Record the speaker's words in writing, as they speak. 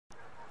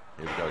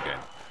Here we go again.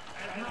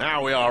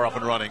 Now we are up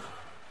and running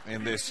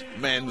in this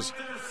men's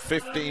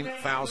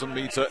 15,000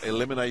 meter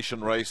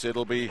elimination race.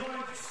 It'll be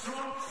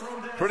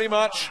pretty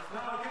much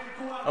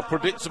a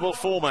predictable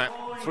format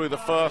through the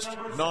first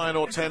 9,000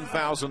 or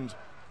 10,000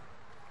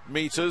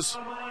 meters.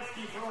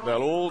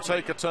 They'll all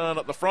take a turn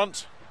at the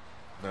front.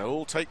 They'll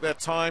all take their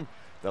time.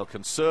 They'll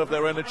conserve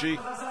their energy.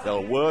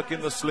 They'll work in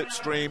the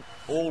slipstream,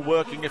 all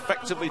working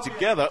effectively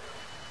together.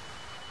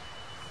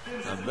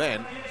 And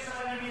then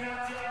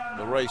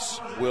the race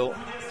will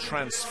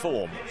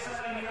transform,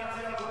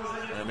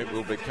 and it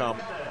will become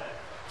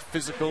a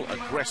physical,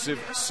 aggressive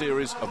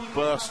series of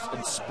bursts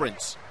and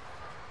sprints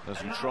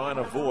as we try and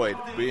avoid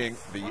being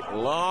the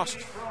last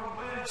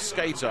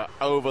skater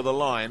over the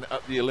line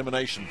at the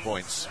elimination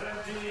points.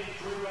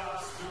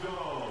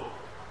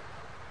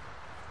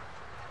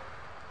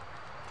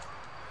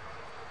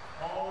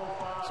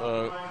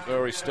 So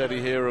very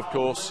steady here, of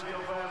course.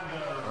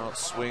 Out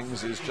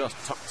swings, is just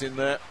tucked in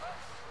there.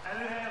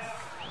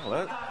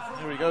 Well,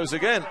 here he goes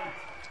again.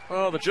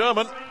 Well, the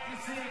German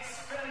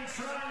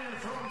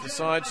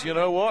decides, you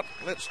know what,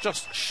 let's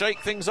just shake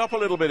things up a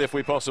little bit if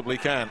we possibly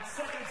can.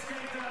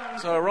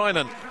 So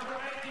Reinen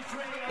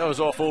goes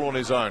off all on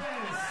his own.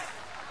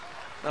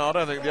 No, I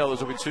don't think the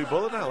others will be too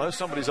bothered. Hello,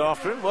 somebody's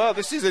after him. Well,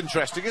 this is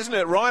interesting, isn't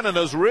it? Reinen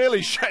has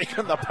really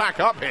shaken the pack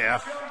up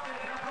here.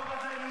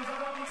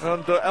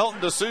 And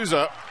Elton de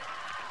Souza,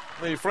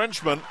 the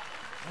Frenchman,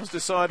 has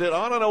decided,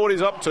 I don't know what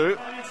he's up to,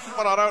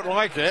 but I don't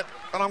like it,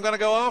 and I'm going to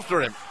go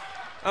after him.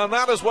 And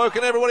that has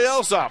woken everybody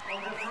else up.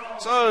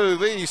 So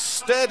the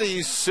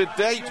steady,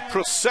 sedate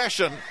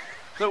procession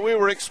that we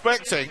were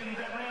expecting,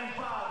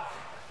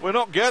 we're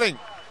not getting.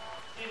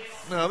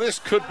 Now, this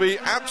could be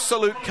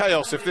absolute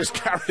chaos if this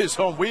carries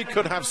on. We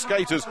could have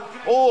skaters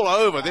all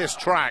over this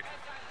track.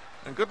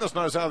 And goodness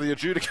knows how the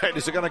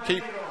adjudicators are going to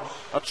keep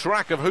a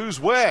track of who's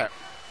where.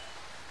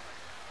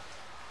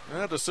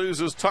 Yeah, de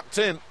Souza's tucked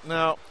in.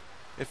 Now,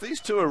 if these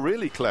two are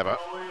really clever,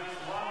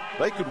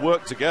 they could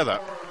work together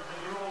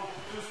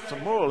to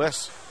more or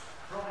less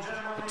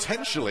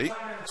potentially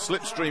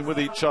slipstream with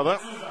each other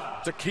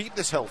to keep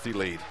this healthy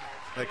lead.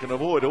 They can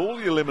avoid all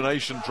the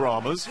elimination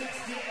dramas.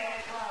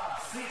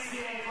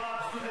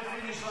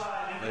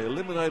 They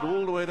eliminate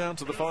all the way down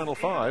to the final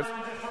five.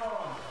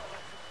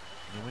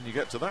 And when you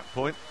get to that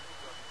point,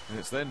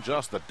 it's then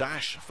just a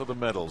dash for the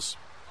medals.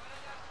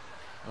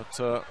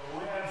 But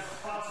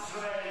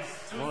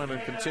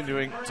Reinen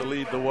continuing to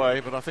lead the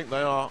way, but I think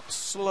they are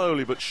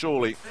slowly but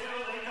surely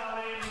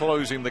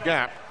closing the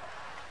gap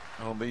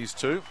on these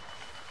two.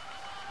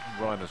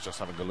 Reiner's just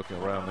having a look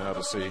around now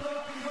to see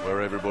where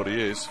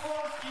everybody is.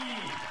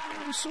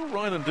 We saw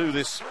Reinen do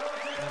this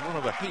in one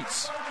of the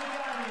heats,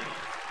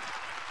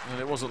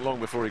 and it wasn't long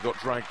before he got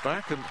dragged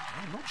back, and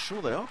I'm not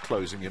sure they are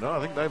closing, you know. I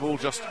think they've all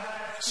just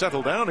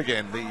settled down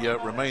again, the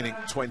remaining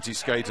 20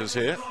 skaters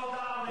here.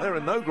 They're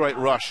in no great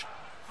rush.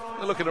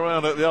 They're looking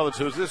around at the other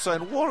two, they're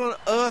saying, what on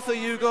earth are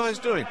you guys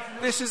doing?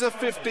 This is a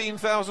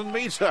 15,000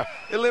 meter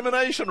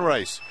elimination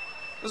race.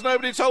 Has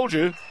nobody told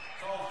you?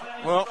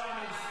 Well,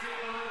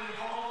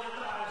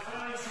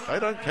 they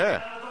don't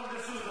care.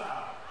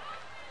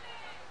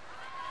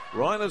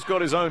 Reiner's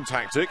got his own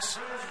tactics,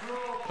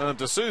 and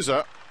de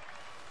Souza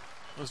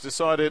has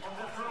decided,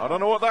 I don't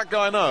know what that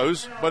guy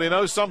knows, but he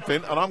knows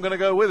something, and I'm going to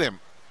go with him.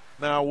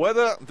 Now,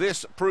 whether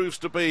this proves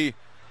to be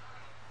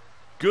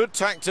good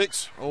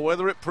tactics or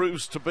whether it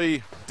proves to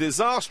be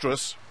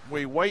disastrous,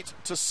 we wait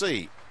to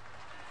see.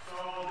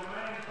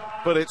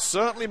 But it's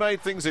certainly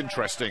made things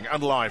interesting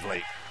and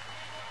lively.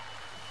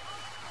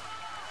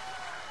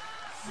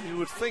 You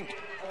would think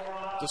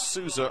de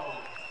Souza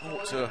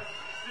ought to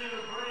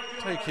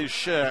take his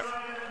share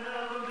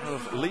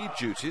of lead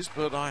duties,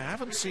 but I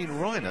haven't seen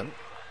Reinen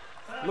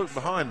look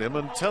behind him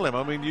and tell him.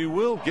 I mean, you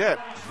will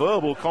get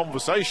verbal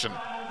conversation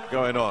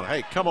going on.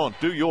 Hey, come on,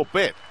 do your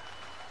bit.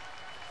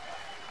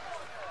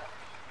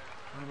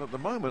 And at the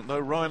moment,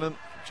 though, Reinen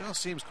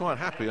just seems quite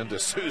happy, and de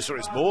Souza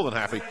is more than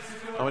happy.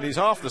 I mean, he's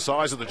half the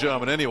size of the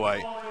German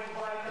anyway.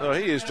 So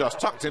he is just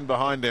tucked in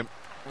behind him,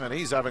 and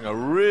he's having a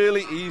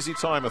really easy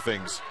time of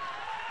things.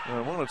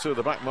 One or two of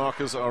the back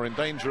markers are in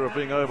danger of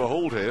being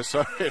overhauled here,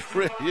 so it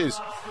really is.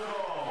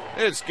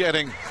 It's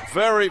getting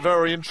very,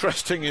 very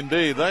interesting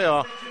indeed. They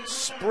are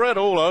spread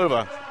all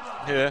over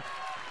here.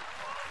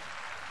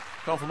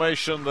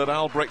 Confirmation that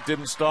Albrecht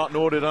didn't start,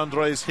 nor did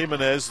Andres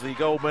Jimenez, the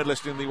gold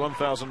medalist in the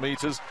 1,000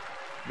 metres.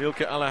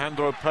 Milke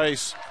Alejandro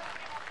Pace,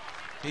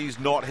 he's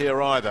not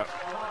here either.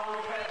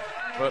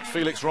 But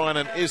Felix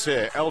Reinen is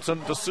here.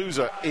 Elton de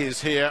Souza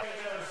is here.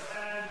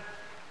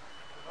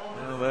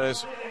 Now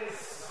there's...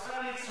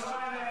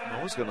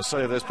 I was going to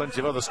say there's plenty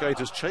of other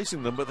skaters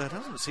chasing them, but there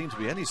doesn't seem to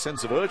be any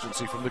sense of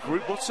urgency from the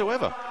group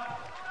whatsoever.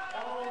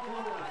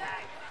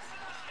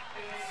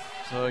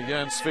 So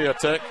Jan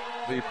Swiatek,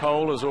 the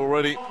Pole, has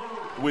already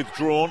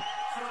withdrawn.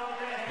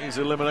 He's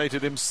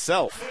eliminated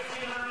himself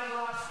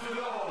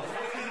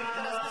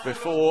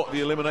before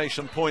the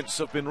elimination points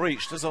have been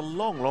reached. There's a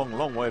long, long,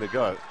 long way to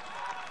go.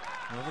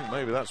 And I think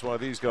maybe that's why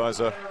these guys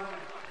are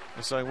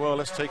saying, well,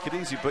 let's take it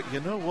easy. But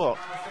you know what?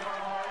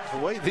 the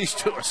way these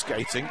two are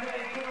skating,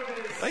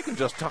 they can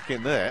just tuck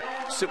in there,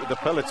 sit with the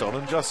peloton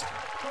and just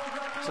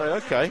say,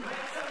 okay,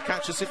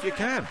 catch us if you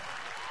can.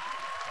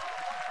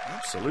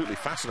 Absolutely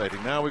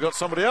fascinating. Now we've got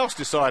somebody else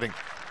deciding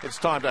it's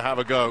time to have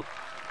a go.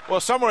 Well,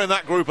 somewhere in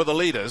that group are the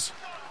leaders.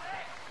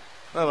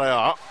 There they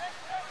are.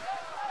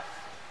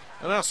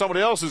 And now somebody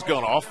else has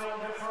gone off.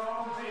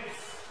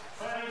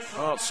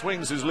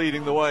 Swings is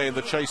leading the way in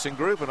the chasing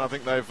group, and I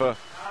think they've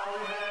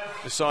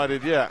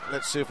decided, yeah,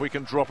 let's see if we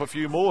can drop a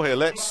few more here.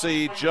 Let's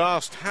see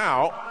just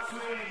how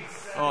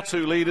our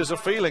two leaders are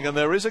feeling, and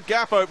there is a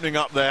gap opening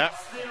up there.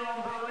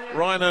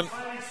 Reinen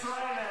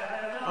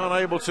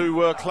unable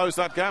to close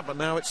that gap, but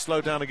now it's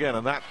slowed down again,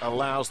 and that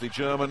allows the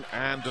German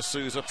and De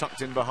Souza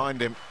tucked in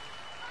behind him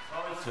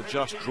to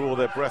just draw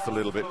their breath a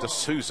little bit. De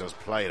Souza's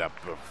played a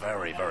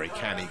very, very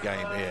canny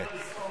game here.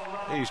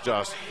 He's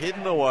just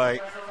hidden away.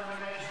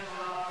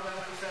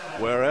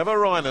 Wherever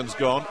Reinen's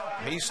gone,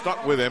 he's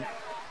stuck with him,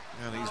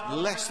 and he's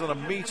less than a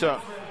metre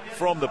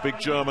from the big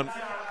German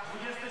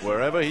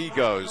wherever he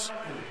goes.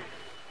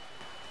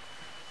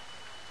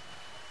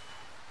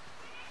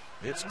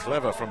 It's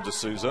clever from De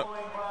Souza.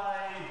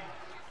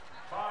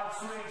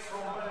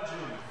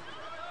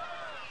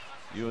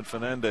 Ewan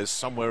Fernandez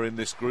somewhere in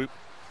this group.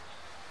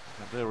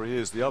 And there he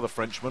is, the other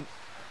Frenchman.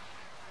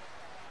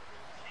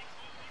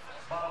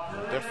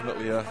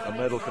 Definitely a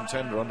medal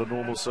contender under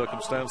normal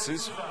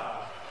circumstances.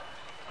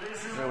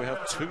 Now we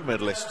have two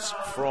medalists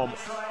from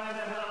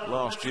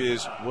last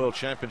year's World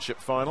Championship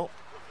final.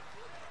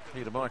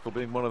 Peter Michael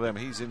being one of them.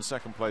 He's in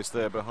second place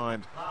there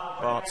behind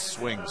Bart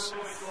Swings.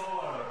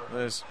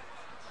 There's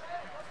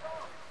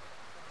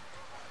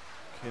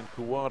Ken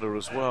Kawada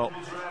as well,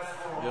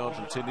 the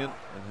Argentinian,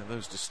 and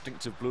those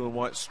distinctive blue and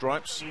white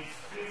stripes.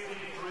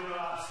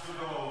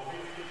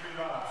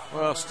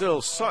 Well,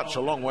 still such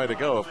a long way to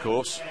go, of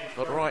course,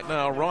 but right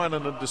now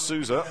Reinen and De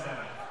Souza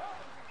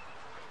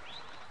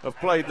have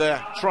played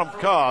their trump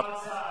card.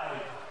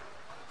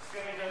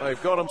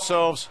 They've got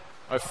themselves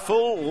a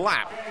full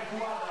lap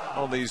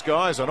on these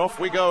guys, and off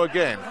we go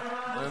again.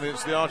 And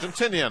it's the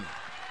Argentinian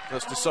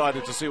that's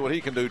decided to see what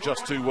he can do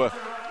just to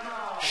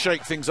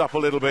shake things up a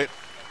little bit.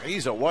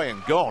 He's away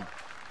and gone.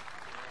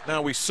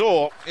 Now, we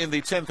saw in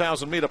the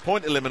 10,000 metre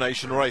point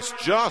elimination race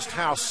just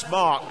how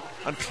smart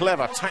and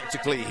clever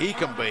tactically he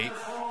can be.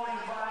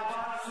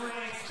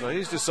 So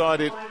he's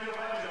decided,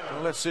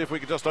 well, let's see if we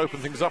can just open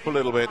things up a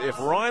little bit. If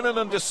Reinen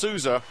and De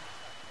Souza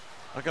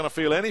are going to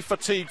feel any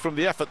fatigue from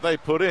the effort they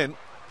put in,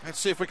 let's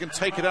see if we can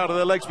take it out of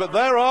their legs. But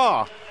there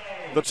are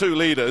the two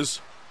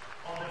leaders.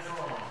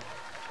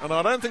 And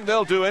I don't think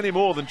they'll do any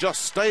more than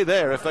just stay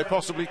there if they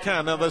possibly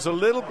can. Now, there's a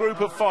little group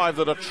of five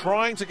that are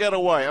trying to get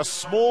away. A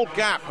small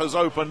gap has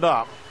opened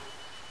up.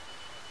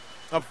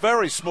 A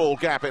very small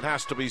gap, it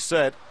has to be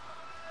said.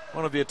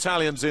 One of the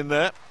Italians in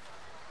there,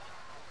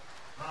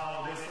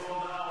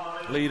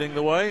 leading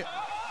the way.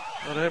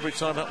 And every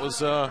time that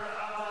was, I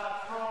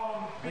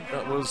think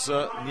that was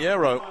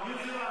Niero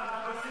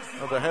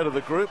at the head of the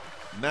group.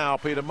 Now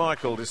Peter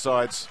Michael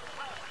decides,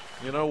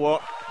 you know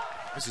what?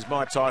 This is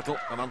my title,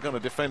 and I'm going to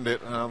defend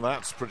it, and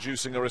that's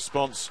producing a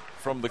response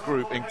from the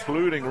group,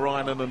 including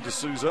Reinen and De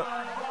Souza.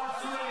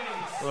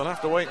 We'll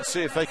have to wait and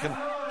see if they can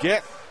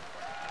get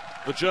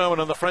the German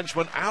and the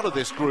Frenchman out of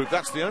this group.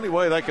 That's the only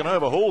way they can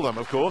overhaul them,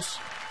 of course.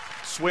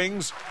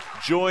 Swings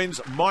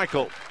joins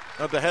Michael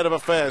at the head of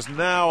affairs.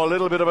 Now a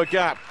little bit of a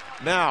gap.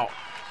 Now,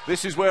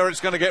 this is where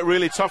it's going to get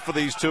really tough for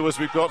these two, as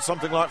we've got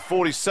something like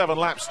 47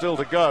 laps still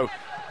to go.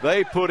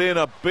 They put in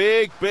a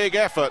big, big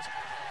effort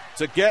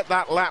to get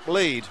that lap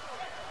lead.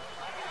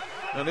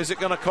 And is it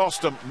going to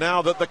cost them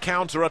now that the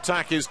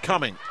counter-attack is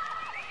coming?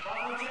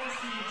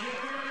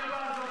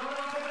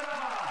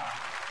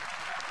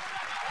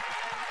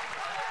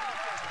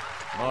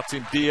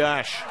 Martin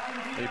Dias,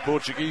 the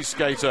Portuguese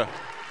skater,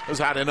 has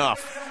had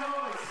enough.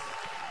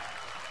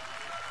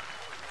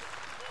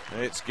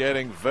 It's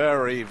getting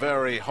very,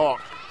 very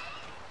hot.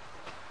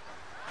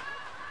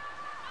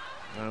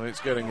 And it's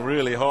getting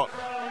really hot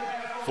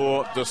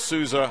for De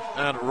Souza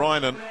and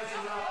Reinen.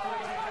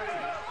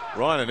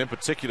 Reinen in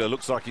particular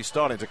looks like he's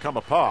starting to come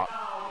apart.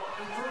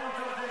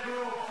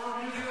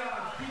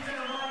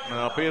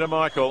 Now Peter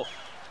Michael.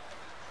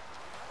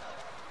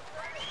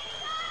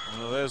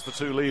 Well, there's the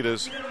two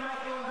leaders.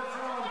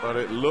 But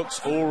it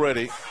looks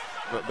already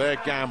that their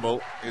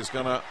gamble is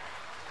going to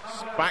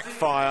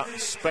backfire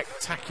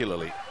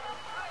spectacularly.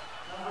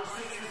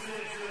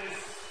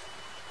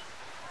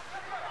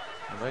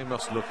 And they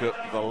must look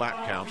at the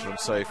lap counter and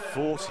say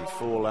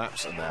 44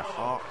 laps and their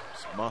hearts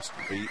must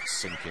be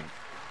sinking.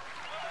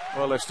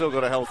 Well, they've still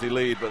got a healthy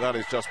lead, but that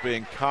is just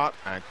being cut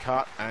and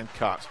cut and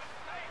cut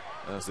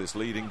as this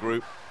leading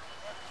group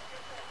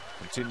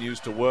continues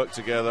to work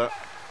together,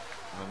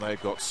 and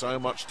they've got so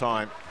much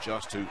time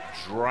just to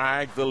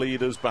drag the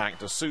leaders back.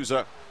 De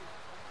Souza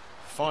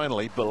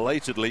finally,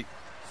 belatedly,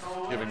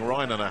 giving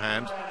Reinen a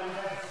hand,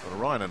 but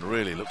Reinen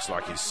really looks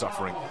like he's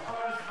suffering.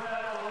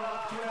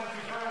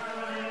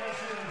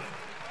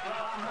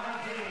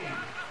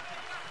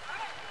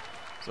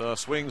 So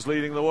Swings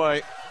leading the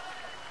way.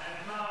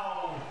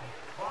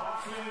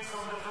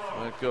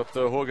 They've got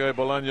Jorge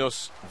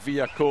Bolaños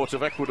Villacorte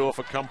of Ecuador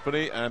for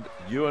company, and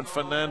Ewan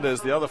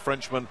Fernandez, the other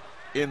Frenchman,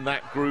 in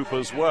that group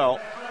as well.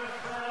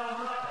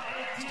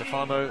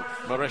 Stefano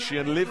Mareschi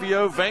and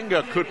Livio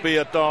Venga could be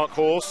a dark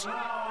horse.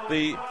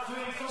 The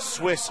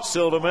Swiss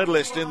silver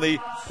medalist in the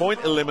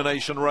point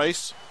elimination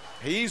race.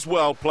 He's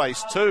well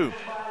placed too.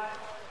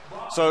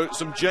 So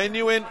some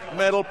genuine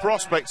medal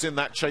prospects in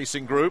that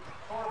chasing group.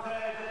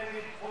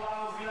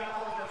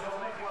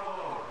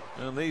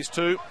 And these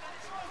two,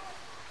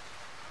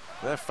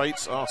 their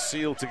fates are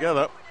sealed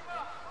together.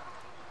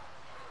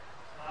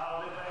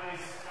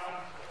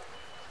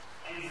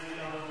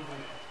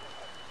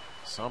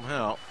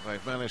 Somehow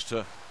they've managed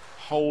to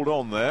hold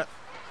on there.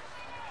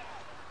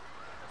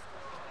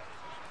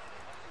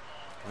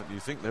 But you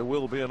think there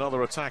will be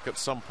another attack at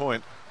some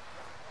point.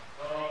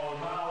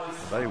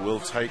 They will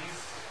take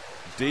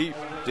deep,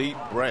 deep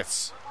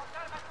breaths.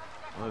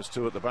 Those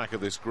two at the back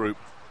of this group.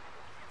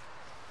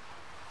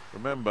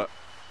 Remember,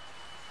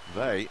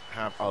 they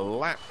have a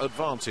lap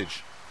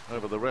advantage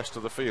over the rest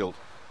of the field.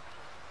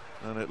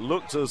 And it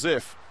looked as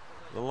if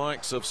the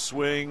likes of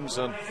Swings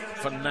and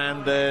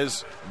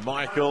Fernandez,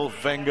 Michael,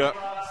 Venga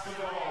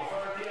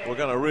were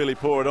going to really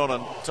pour it on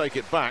and take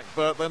it back,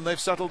 but then they've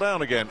settled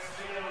down again.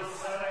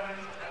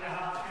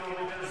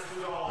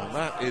 And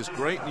that is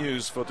great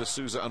news for De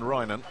Souza and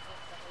Reinen.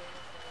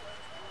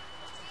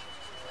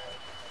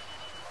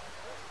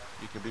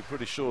 You can be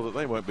pretty sure that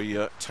they won't be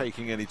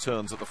taking any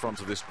turns at the front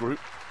of this group.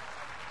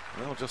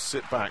 They'll just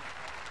sit back.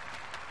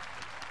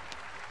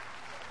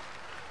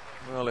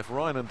 Well, if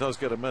Reinen does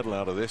get a medal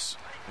out of this,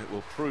 it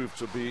will prove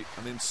to be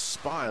an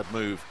inspired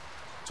move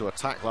to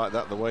attack like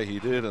that the way he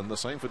did, and the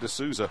same for De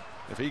Souza.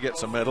 If he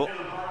gets a medal,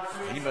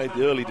 he made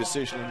the early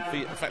decision.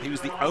 In fact, he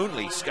was the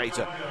only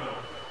skater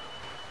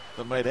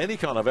that made any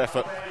kind of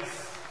effort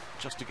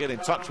just to get in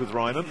touch with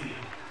Reinen.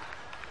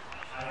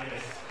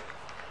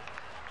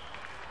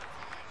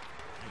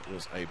 It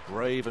was a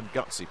brave and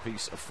gutsy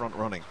piece of front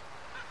running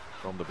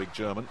from the big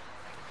German.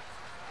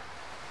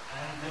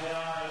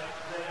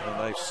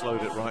 And they've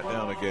slowed it right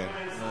down again.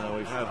 Now,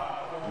 we've had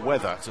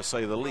weather, to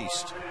say the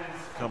least,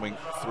 coming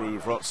through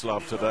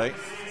Wrocław today.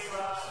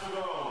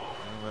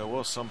 And there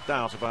was some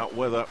doubt about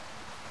whether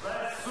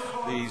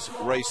these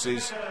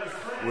races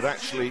would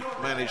actually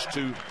manage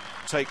to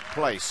take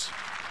place.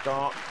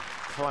 Dark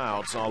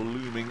clouds are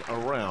looming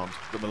around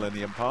the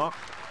Millennium Park.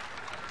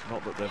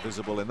 Not that they're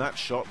visible in that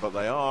shot, but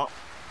they are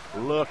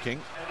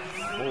lurking.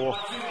 More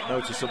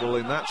noticeable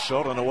in that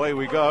shot, and away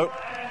we go.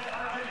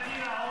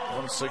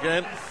 Once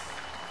again,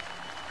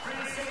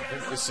 I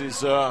think this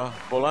is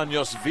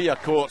Bolaños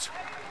Villacorte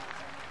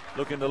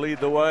looking to lead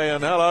the way,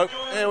 and hello,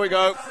 here we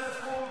go.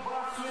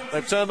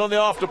 They've turned on the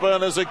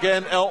afterburners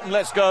again. Elton,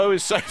 let's go,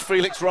 is safe.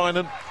 Felix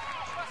Reinen.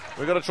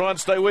 We've got to try and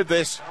stay with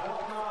this.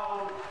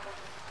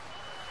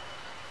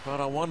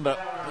 But I wonder,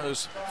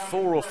 those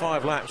 4 or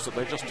 5 laps that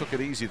they just took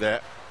it easy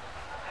there,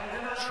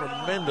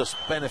 tremendous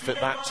benefit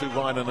that to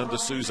Reinen and De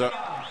Souza.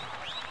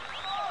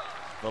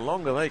 The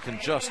longer they can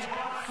just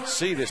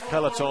see this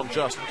peloton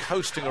just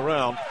coasting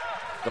around,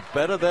 the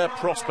better their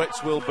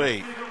prospects will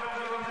be.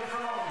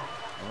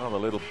 Another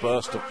little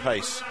burst of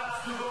pace.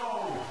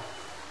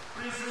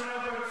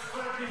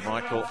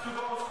 Michael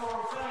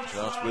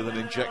just with an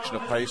injection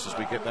of pace as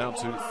we get down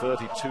to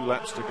 32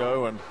 laps to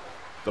go, and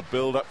the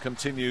build-up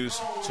continues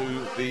to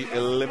the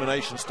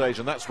elimination stage,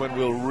 and that's when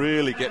we'll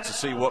really get to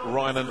see what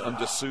Reinen and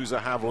De Souza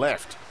have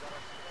left.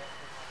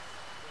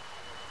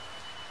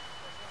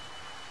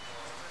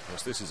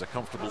 Yes, this is a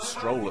comfortable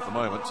stroll at the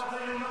moment,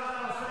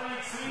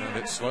 and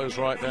it slows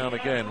right down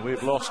again.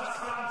 We've lost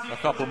a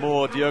couple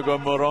more. Diego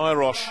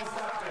Moreiros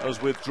has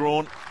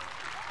withdrawn,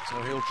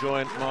 so he'll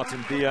join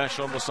Martin Diaz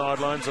on the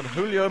sidelines, and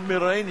Julio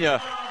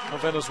Mireña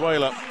of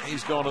Venezuela,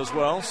 he's gone as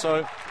well.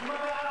 So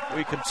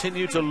we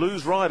continue to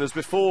lose riders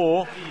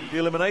before the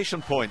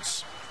elimination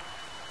points.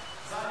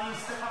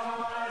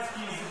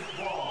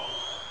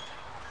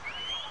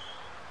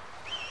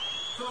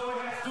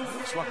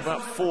 Looks like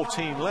about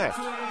 14 left.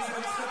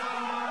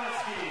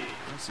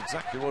 That's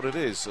exactly what it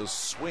is, as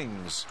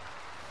Swings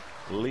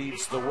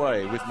leads the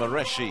way with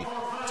Mareschi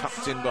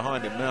tucked in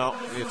behind him. Now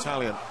the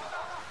Italian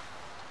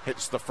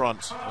hits the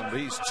front, and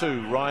these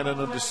two,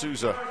 Reinen and De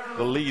Souza,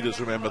 the leaders,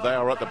 remember, they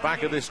are at the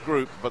back of this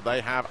group, but they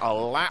have a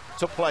lap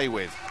to play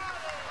with.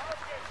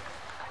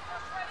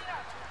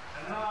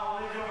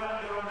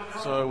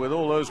 So with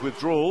all those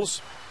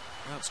withdrawals,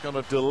 that's going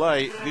to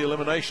delay the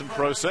elimination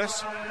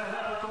process.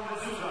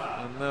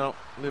 And now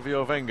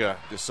Livio Venga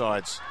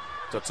decides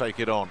to take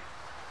it on.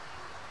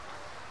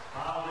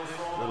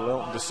 Little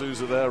Elton De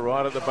Souza there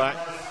right at the back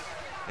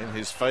in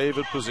his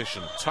favoured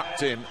position,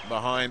 tucked in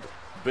behind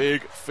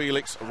big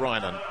Felix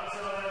Reinen.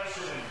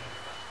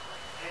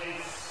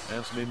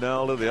 Anthony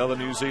Nalder, the other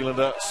New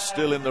Zealander,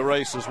 still in the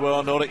race as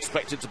well, not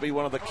expected to be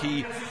one of the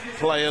key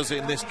players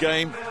in this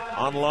game,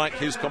 unlike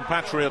his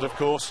compatriot, of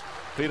course,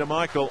 Peter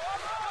Michael.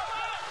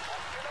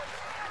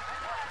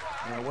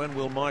 Now, when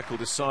will Michael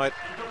decide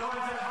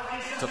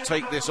to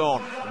take this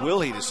on? Will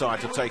he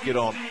decide to take it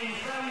on?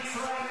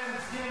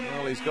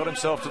 Well, he's got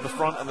himself to the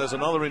front, and there's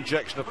another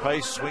injection of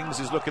pace. Swings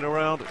is looking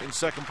around in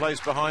second place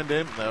behind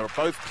him. They're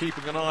both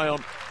keeping an eye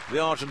on the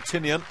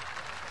Argentinian.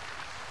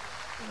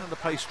 And the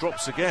pace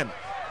drops again.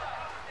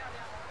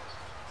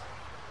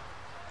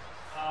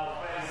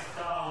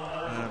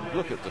 And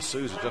look at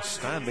D'Souza just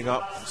standing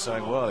up and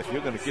saying, well, if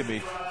you're going to give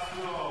me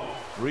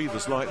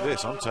breathers like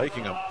this, I'm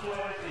taking them.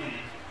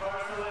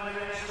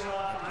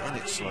 And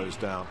it slows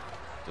down.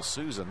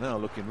 D'Souza now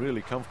looking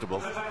really comfortable.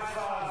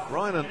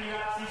 Reinen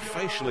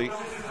facially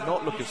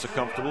not looking so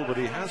comfortable, but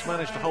he has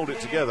managed to hold it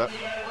together.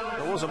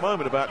 There was a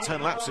moment about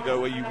 10 laps ago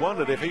where you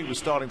wondered if he was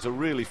starting to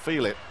really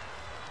feel it.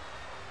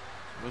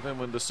 But then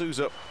when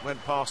D'Souza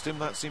went past him,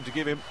 that seemed to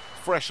give him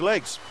fresh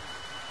legs.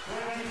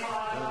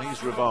 And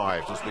he's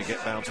revived as we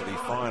get down to the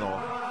final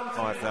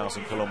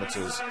 5,000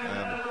 kilometres,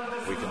 and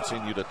we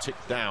continue to tick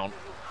down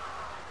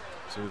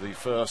to the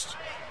first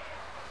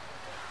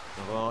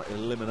of our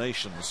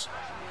eliminations.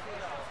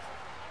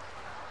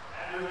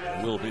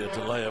 There will be a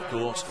delay, of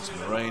course. It's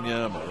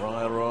Morenia,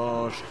 Mariah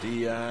Roj,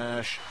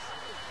 Diaz,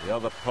 the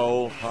other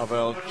Pole,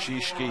 Pavel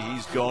Ciszki,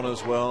 he's gone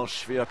as well,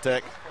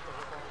 Swiatek.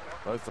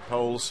 Both the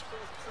Poles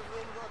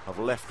have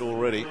left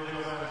already.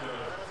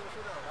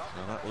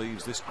 And that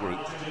leaves this group.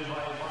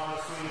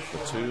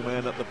 The two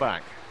men at the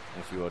back,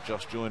 if you are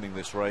just joining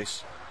this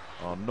race,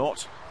 are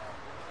not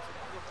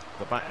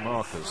the back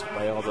markers.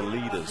 They are the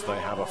leaders. They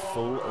have a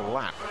full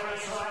lap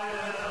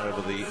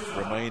over the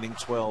remaining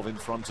 12 in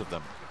front of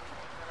them.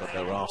 But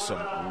there are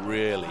some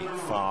really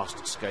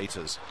fast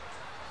skaters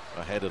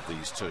ahead of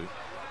these two.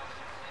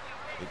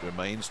 It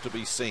remains to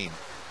be seen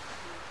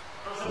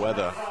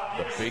whether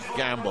the big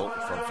gamble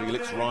from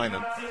Felix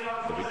Reinen,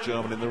 the big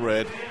German in the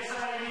red,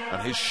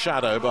 and his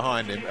shadow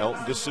behind him,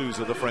 Elton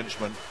D'Souza, the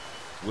Frenchman,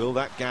 will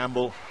that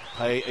gamble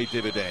pay a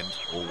dividend,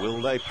 or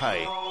will they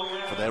pay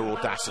for their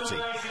audacity?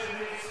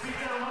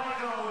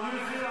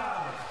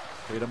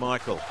 Peter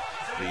Michael,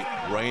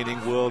 the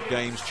reigning World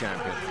Games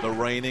champion, the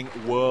reigning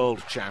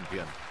world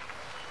champion,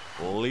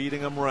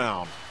 leading them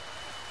round.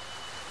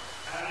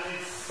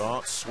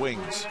 Bart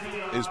Swings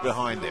is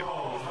behind him.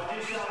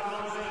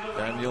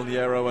 Daniel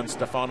Niero and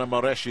Stefano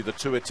Moreschi, the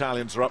two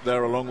Italians, are up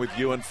there along with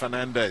Ewan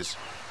Fernandez.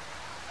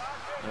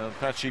 And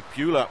Pachi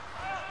Pula,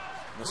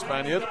 the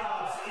Spaniard,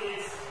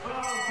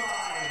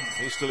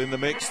 he's still in the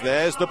mix.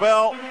 There's the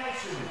bell.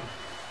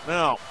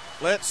 Now,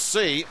 let's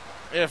see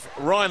if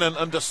Reinen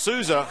and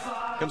D'Souza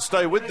can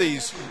stay with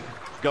these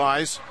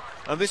guys.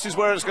 And this is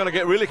where it's going to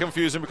get really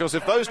confusing, because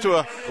if those two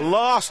are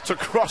last to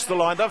cross the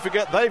line, don't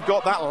forget they've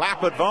got that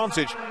lap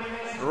advantage.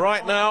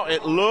 Right now,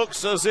 it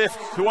looks as if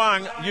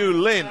Huang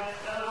Yulin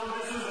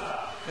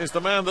is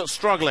the man that's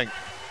struggling.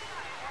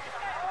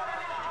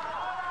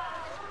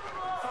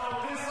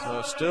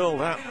 So still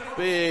that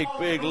big,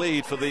 big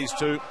lead for these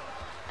two.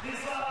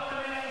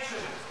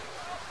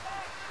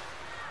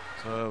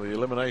 So the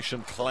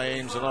elimination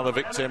claims another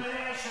victim.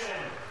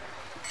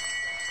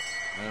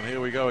 And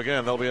here we go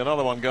again. There'll be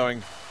another one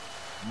going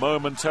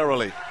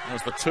momentarily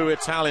as the two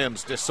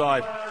Italians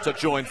decide to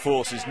join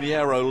forces.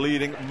 Niero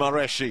leading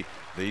Moreschi.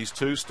 These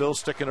two still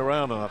sticking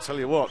around, and I'll tell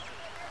you what,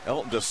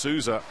 Elton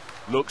D'Souza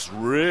looks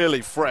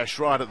really fresh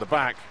right at the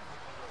back.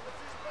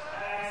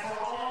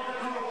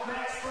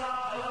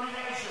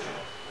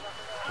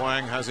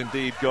 Huang has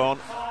indeed gone,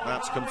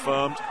 that's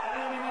confirmed.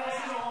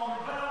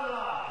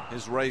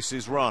 His race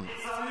is run.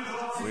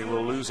 We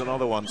will lose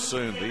another one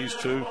soon. These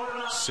two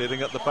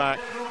sitting at the back,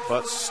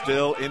 but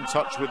still in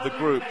touch with the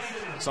group.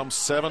 Some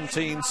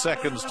 17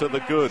 seconds to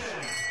the good.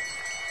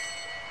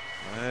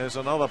 There's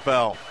another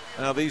bell.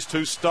 Now these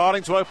two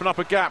starting to open up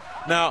a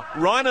gap. Now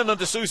Reinen and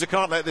D'Souza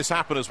can't let this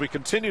happen as we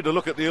continue to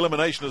look at the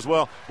elimination as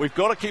well. We've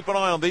got to keep an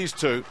eye on these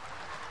two.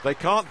 They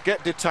can't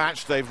get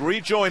detached. They've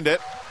rejoined it.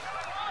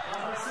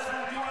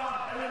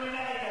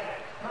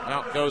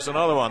 Out goes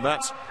another one.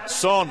 That's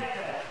Son,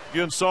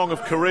 Yun Song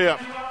of Korea.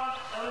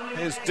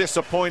 His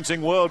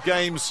disappointing World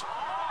Games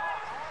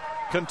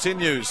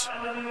continues.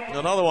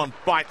 Another one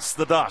bites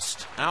the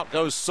dust. Out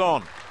goes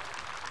Son.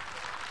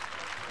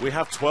 We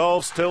have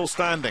 12 still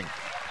standing.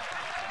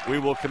 We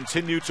will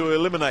continue to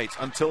eliminate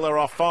until there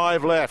are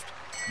 5 left.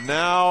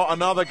 Now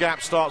another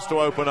gap starts to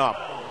open up.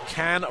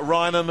 Can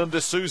Reinen and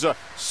D'Souza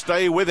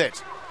stay with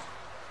it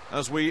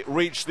as we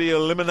reach the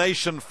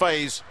elimination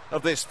phase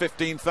of this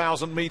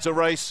 15,000 meter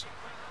race?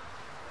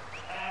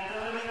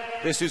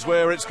 This is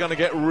where it's going to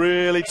get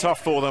really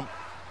tough for them.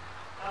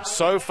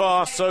 So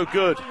far, so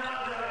good.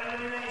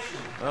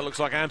 That looks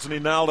like Anthony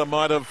Nalda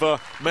might have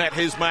met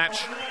his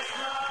match.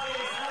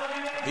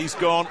 He's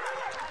gone.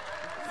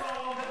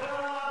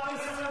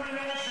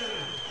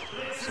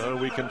 So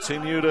we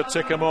continue to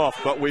tick him off,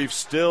 but we've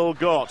still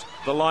got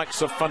the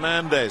likes of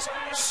Fernandez,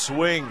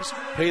 Swings,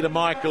 Peter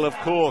Michael, of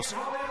course,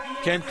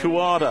 Ken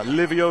Kuwada,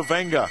 Livio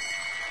Venga.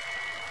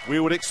 We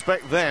would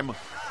expect them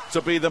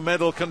to be the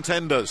medal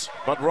contenders,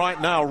 but right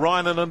now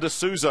Reinen and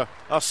D'Souza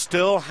are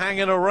still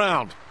hanging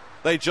around.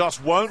 They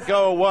just won't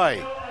go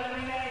away,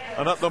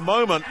 and at the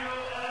moment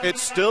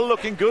it's still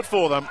looking good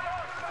for them,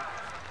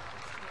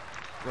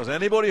 because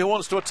anybody who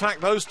wants to attack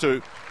those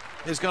two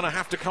is going to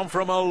have to come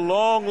from a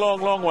long,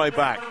 long, long way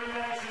back.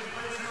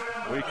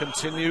 we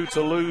continue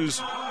to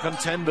lose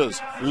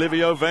contenders.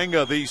 Livio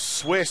Wenger, the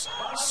Swiss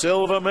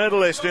silver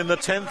medalist in the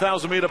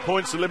 10,000 meter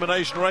points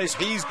elimination race,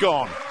 he's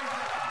gone.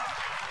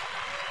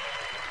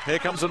 Here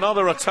comes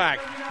another attack.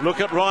 Look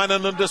at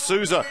Reinen and De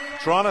Souza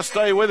trying to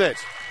stay with it.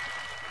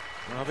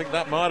 I think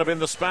that might have been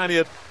the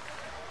Spaniard,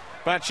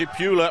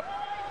 Pachipula.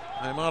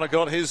 They might have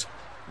got his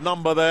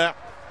number there.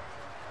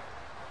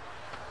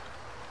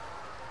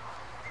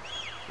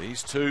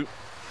 These two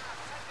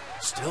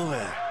still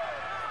there.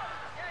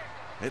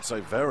 It's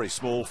a very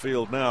small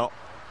field now.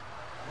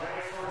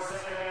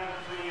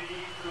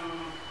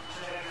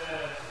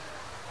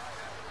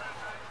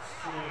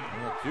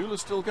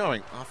 Pula's still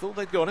going. I thought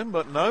they'd got him,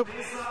 but no.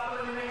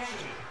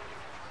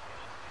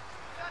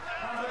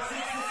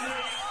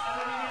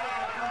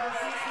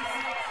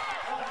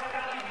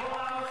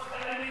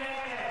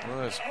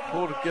 Well, it's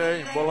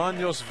Jorge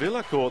Bolaños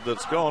Villacord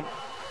that's gone.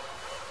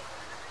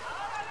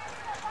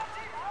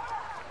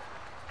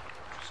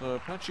 So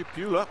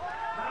Pachipula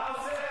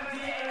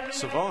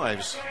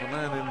survives, the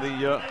man in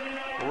the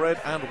red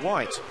and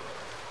white.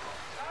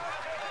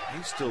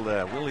 He's still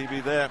there. Will he be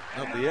there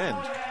at the end?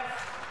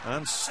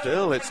 And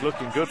still it's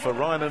looking good for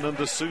Reinen and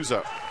De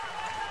Souza.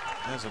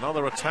 There's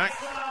another attack.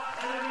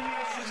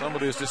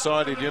 Somebody has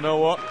decided, you know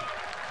what,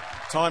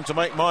 time to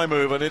make my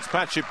move, and it's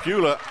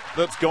Pachipula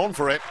that's gone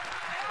for it.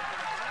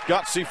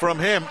 Gutsy from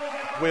him.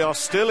 We are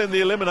still in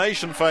the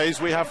elimination phase.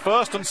 We have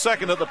first and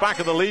second at the back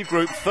of the lead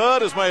group.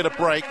 Third has made a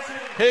break.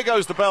 Here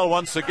goes the bell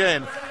once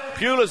again.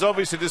 Pula's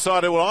obviously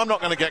decided, well, I'm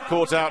not going to get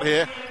caught out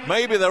here.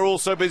 Maybe they're all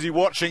so busy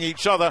watching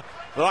each other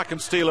that I can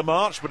steal a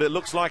march, but it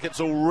looks like it's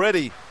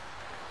already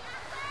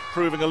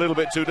proving a little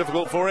bit too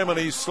difficult for him, and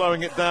he's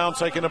slowing it down,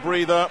 taking a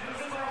breather.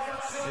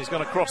 He's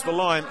going to cross the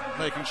line,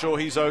 making sure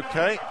he's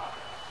okay.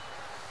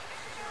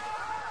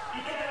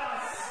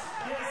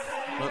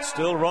 But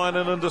still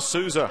Reinen and De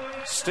Souza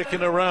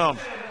sticking around.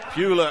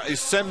 Pula is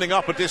sending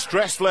up a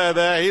distress flare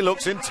there. He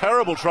looks in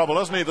terrible trouble,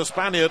 doesn't he, the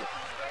Spaniard?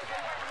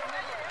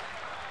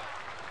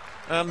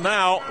 And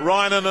now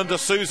Reinen and De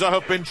Souza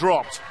have been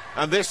dropped.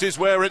 And this is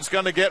where it's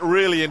going to get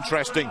really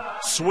interesting.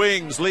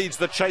 Swings leads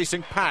the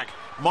chasing pack.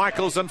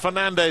 Michaels and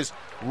Fernandez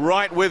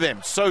right with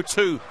him. So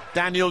too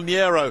Daniel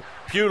Niero.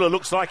 Pula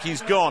looks like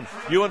he's gone.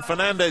 Ewan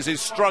Fernandez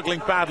is struggling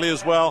badly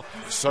as well.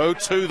 So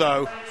too,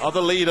 though, are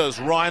the leaders,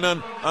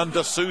 Reinen and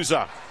De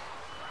Souza.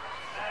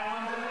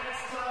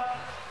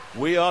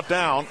 We are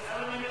down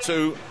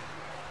to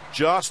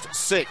just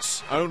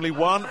 6. Only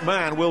one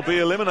man will be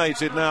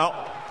eliminated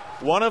now.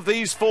 One of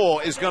these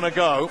 4 is going to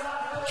go.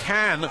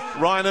 Can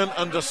Reinen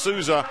and De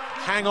Souza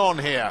hang on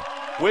here?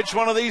 Which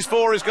one of these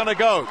 4 is going to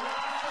go?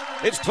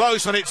 It's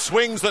close, and it's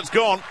Swings that's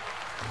gone.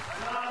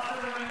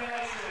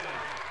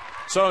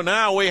 So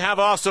now we have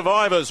our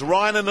survivors.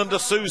 Reinen and De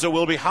Souza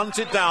will be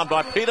hunted down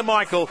by Peter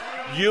Michael,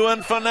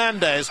 Ewan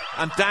Fernandez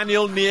and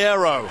Daniel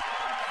Niero.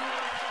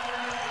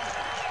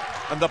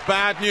 And the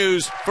bad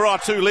news for our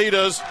 2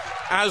 leaders,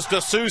 as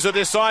De Souza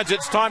decides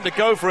it's time to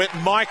go for it,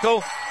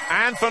 Michael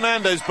and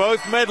Fernandez, both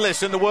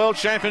medalists in the World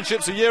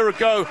Championships a year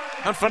ago,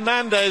 and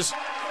Fernandez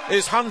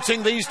is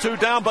hunting these 2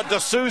 down, but De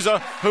Souza,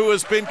 who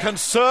has been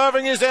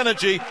conserving his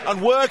energy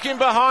and working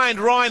behind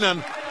Reinen,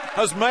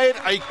 has made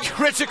a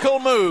critical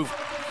move.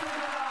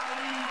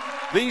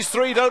 These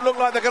 3 don't look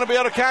like they're going to be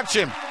able to catch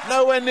him.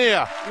 Nowhere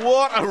near.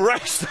 What a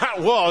race that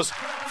was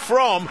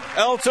from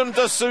Elton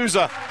De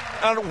Souza.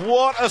 And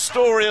what a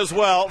story as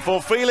well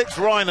for Felix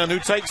Reinen, who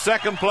takes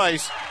second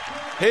place.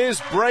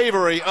 His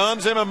bravery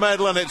earns him a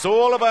medal, and it's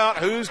all about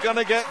who's going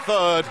to get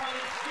third.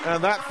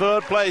 And that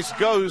third place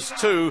goes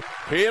to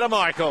Peter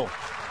Michael.